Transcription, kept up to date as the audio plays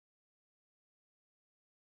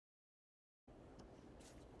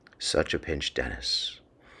Such a pinch, Dennis.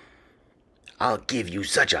 I'll give you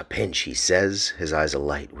such a pinch, he says, his eyes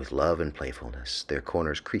alight with love and playfulness, their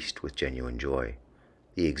corners creased with genuine joy.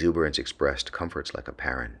 The exuberance expressed comforts like a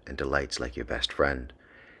parent and delights like your best friend.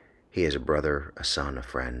 He is a brother, a son, a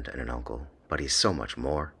friend, and an uncle, but he's so much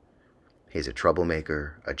more. He's a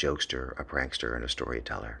troublemaker, a jokester, a prankster, and a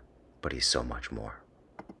storyteller, but he's so much more.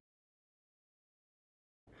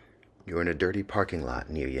 You're in a dirty parking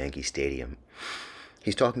lot near Yankee Stadium.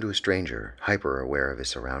 He's talking to a stranger, hyper-aware of his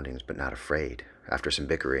surroundings but not afraid. After some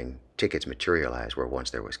bickering, tickets materialize where once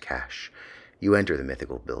there was cash. You enter the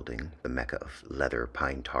mythical building, the mecca of leather,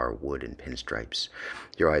 pine tar, wood, and pinstripes.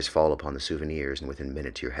 Your eyes fall upon the souvenirs, and within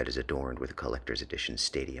minutes your head is adorned with a collector's edition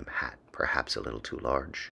stadium hat, perhaps a little too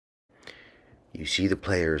large. You see the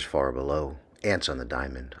players far below, ants on the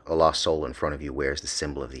diamond. A lost soul in front of you wears the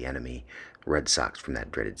symbol of the enemy, red socks from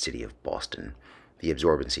that dreaded city of Boston. The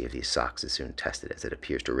absorbency of these socks is soon tested as it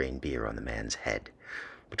appears to rain beer on the man's head.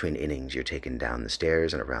 Between innings, you're taken down the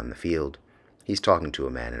stairs and around the field. He's talking to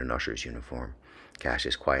a man in an usher's uniform. Cash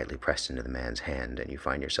is quietly pressed into the man's hand, and you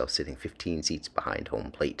find yourself sitting 15 seats behind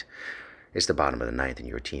home plate. It's the bottom of the ninth, and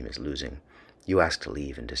your team is losing. You ask to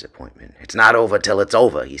leave in disappointment. "It's not over till it's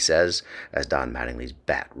over," he says, as Don Mattingly's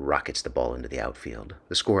bat rockets the ball into the outfield,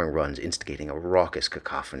 the scoring runs instigating a raucous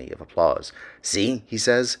cacophony of applause. "See," he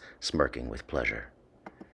says, smirking with pleasure.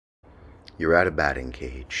 You're at a batting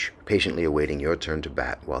cage, patiently awaiting your turn to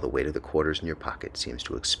bat while the weight of the quarters in your pocket seems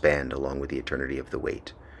to expand along with the eternity of the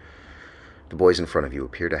wait. The boys in front of you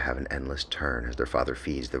appear to have an endless turn as their father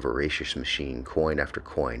feeds the voracious machine coin after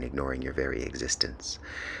coin, ignoring your very existence.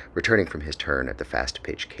 Returning from his turn at the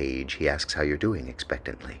fast-pitch cage, he asks how you're doing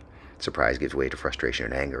expectantly. Surprise gives way to frustration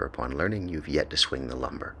and anger upon learning you've yet to swing the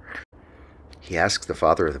lumber. He asks the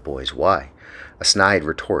father of the boys why. A snide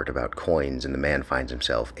retort about coins, and the man finds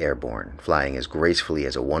himself airborne, flying as gracefully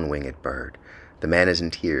as a one-winged bird. The man is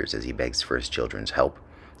in tears as he begs for his children's help.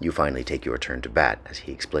 You finally take your turn to bat as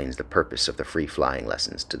he explains the purpose of the free flying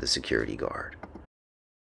lessons to the security guard.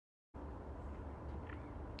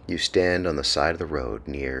 You stand on the side of the road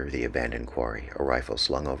near the abandoned quarry, a rifle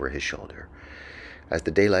slung over his shoulder. As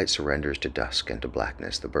the daylight surrenders to dusk and to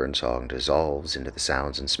blackness, the birdsong dissolves into the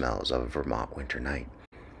sounds and smells of a Vermont winter night.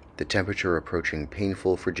 The temperature approaching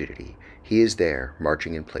painful frigidity, he is there,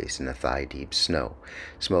 marching in place in the thigh-deep snow,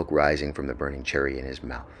 smoke rising from the burning cherry in his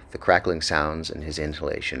mouth. The crackling sounds in his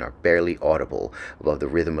inhalation are barely audible above the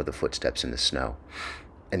rhythm of the footsteps in the snow,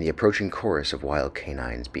 and the approaching chorus of wild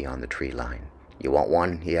canines beyond the tree line. "You want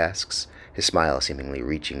one?" he asks, his smile seemingly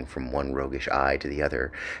reaching from one roguish eye to the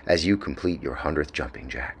other as you complete your 100th jumping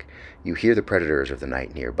jack. You hear the predators of the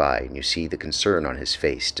night nearby, and you see the concern on his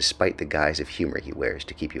face, despite the guise of humor he wears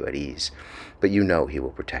to keep you at ease. But you know he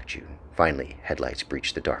will protect you. Finally, headlights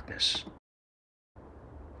breach the darkness.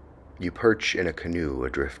 You perch in a canoe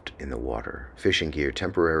adrift in the water, fishing gear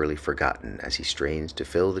temporarily forgotten as he strains to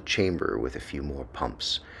fill the chamber with a few more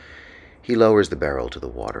pumps. He lowers the barrel to the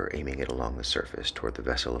water, aiming it along the surface toward the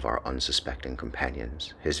vessel of our unsuspecting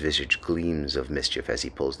companions. His visage gleams of mischief as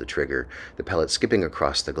he pulls the trigger, the pellet skipping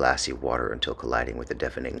across the glassy water until colliding with a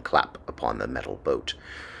deafening clap upon the metal boat.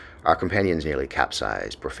 Our companions nearly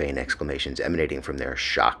capsize, profane exclamations emanating from their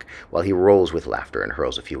shock, while he rolls with laughter and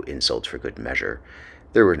hurls a few insults for good measure.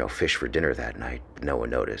 There were no fish for dinner that night, but no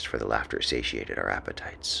one noticed, for the laughter satiated our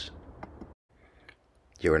appetites.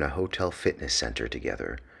 You're in a hotel fitness center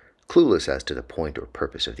together. Clueless as to the point or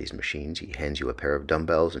purpose of these machines, he hands you a pair of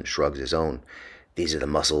dumbbells and shrugs his own. "These are the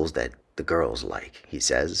muscles that the girls like," he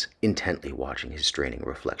says, intently watching his straining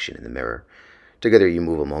reflection in the mirror. Together you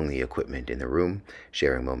move among the equipment in the room,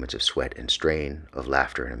 sharing moments of sweat and strain, of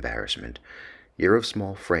laughter and embarrassment. You're of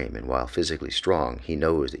small frame, and while physically strong, he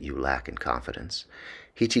knows that you lack in confidence.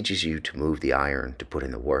 He teaches you to move the iron, to put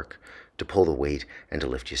in the work, to pull the weight, and to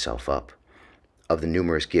lift yourself up. Of the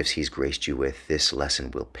numerous gifts he's graced you with, this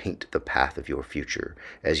lesson will paint the path of your future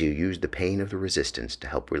as you use the pain of the resistance to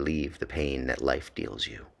help relieve the pain that life deals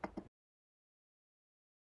you.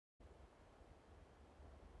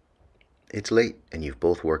 It's late, and you've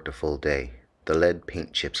both worked a full day. The lead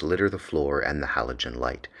paint chips litter the floor and the halogen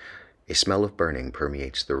light. A smell of burning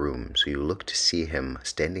permeates the room, so you look to see him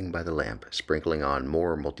standing by the lamp, sprinkling on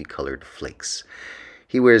more multicolored flakes.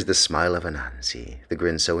 He wears the smile of Anansi, the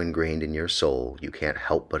grin so ingrained in your soul you can't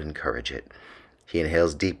help but encourage it. He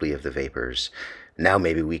inhales deeply of the vapors. "Now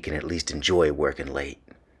maybe we can at least enjoy working late."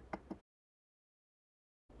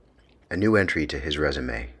 A new entry to his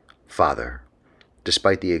resume. Father.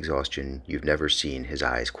 Despite the exhaustion, you've never seen his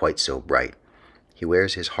eyes quite so bright. He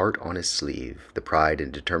wears his heart on his sleeve. The pride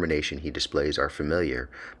and determination he displays are familiar,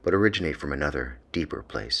 but originate from another, deeper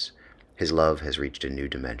place. His love has reached a new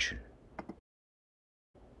dimension.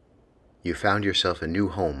 You found yourself a new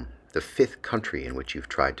home, the fifth country in which you've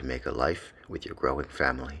tried to make a life with your growing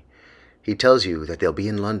family. He tells you that they'll be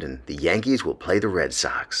in London. The Yankees will play the Red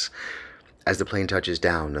Sox. As the plane touches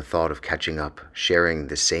down, the thought of catching up, sharing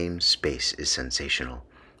the same space is sensational.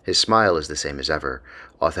 His smile is the same as ever,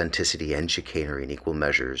 authenticity and chicanery in equal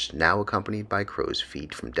measures, now accompanied by crow's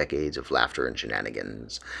feet from decades of laughter and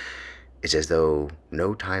shenanigans. It's as though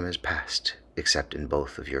no time has passed, except in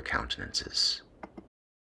both of your countenances.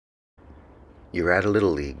 You're at a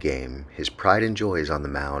Little League game. His pride and joy is on the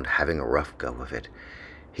mound, having a rough go of it.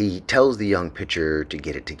 He tells the young pitcher to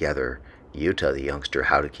get it together. You tell the youngster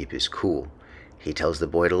how to keep his cool. He tells the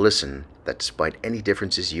boy to listen, that despite any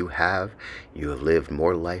differences you have lived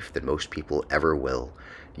more life than most people ever will.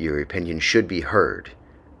 Your opinion should be heard.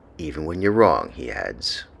 Even when you're wrong, he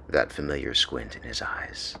adds, that familiar squint in his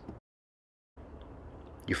eyes.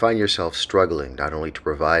 You find yourself struggling not only to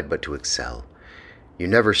provide but to excel. You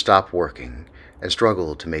never stop working and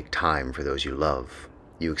struggle to make time for those you love.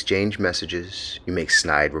 You exchange messages, you make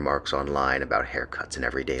snide remarks online about haircuts and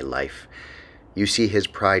everyday life. You see his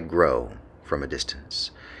pride grow from a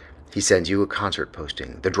distance. He sends you a concert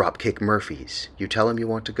posting, the Dropkick Murphys. You tell him you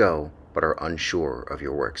want to go, but are unsure of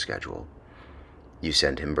your work schedule. You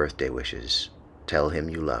send him birthday wishes. Tell him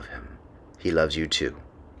you love him. He loves you too,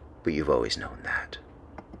 but you've always known that.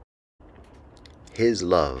 His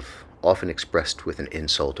love, often expressed with an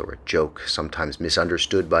insult or a joke, sometimes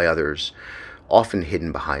misunderstood by others, often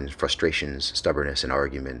hidden behind frustrations, stubbornness, and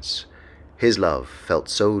arguments. His love felt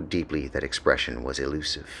so deeply that expression was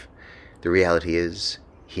elusive. The reality is,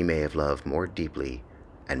 he may have loved more deeply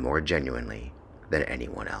and more genuinely than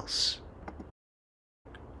anyone else.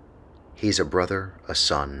 He's a brother, a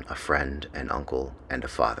son, a friend, an uncle, and a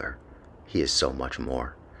father. He is so much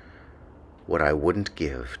more. What I wouldn't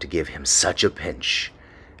give to give him such a pinch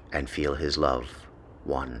and feel his love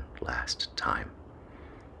one last time.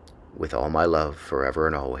 With all my love forever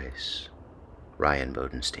and always, Ryan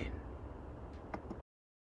Bodenstein.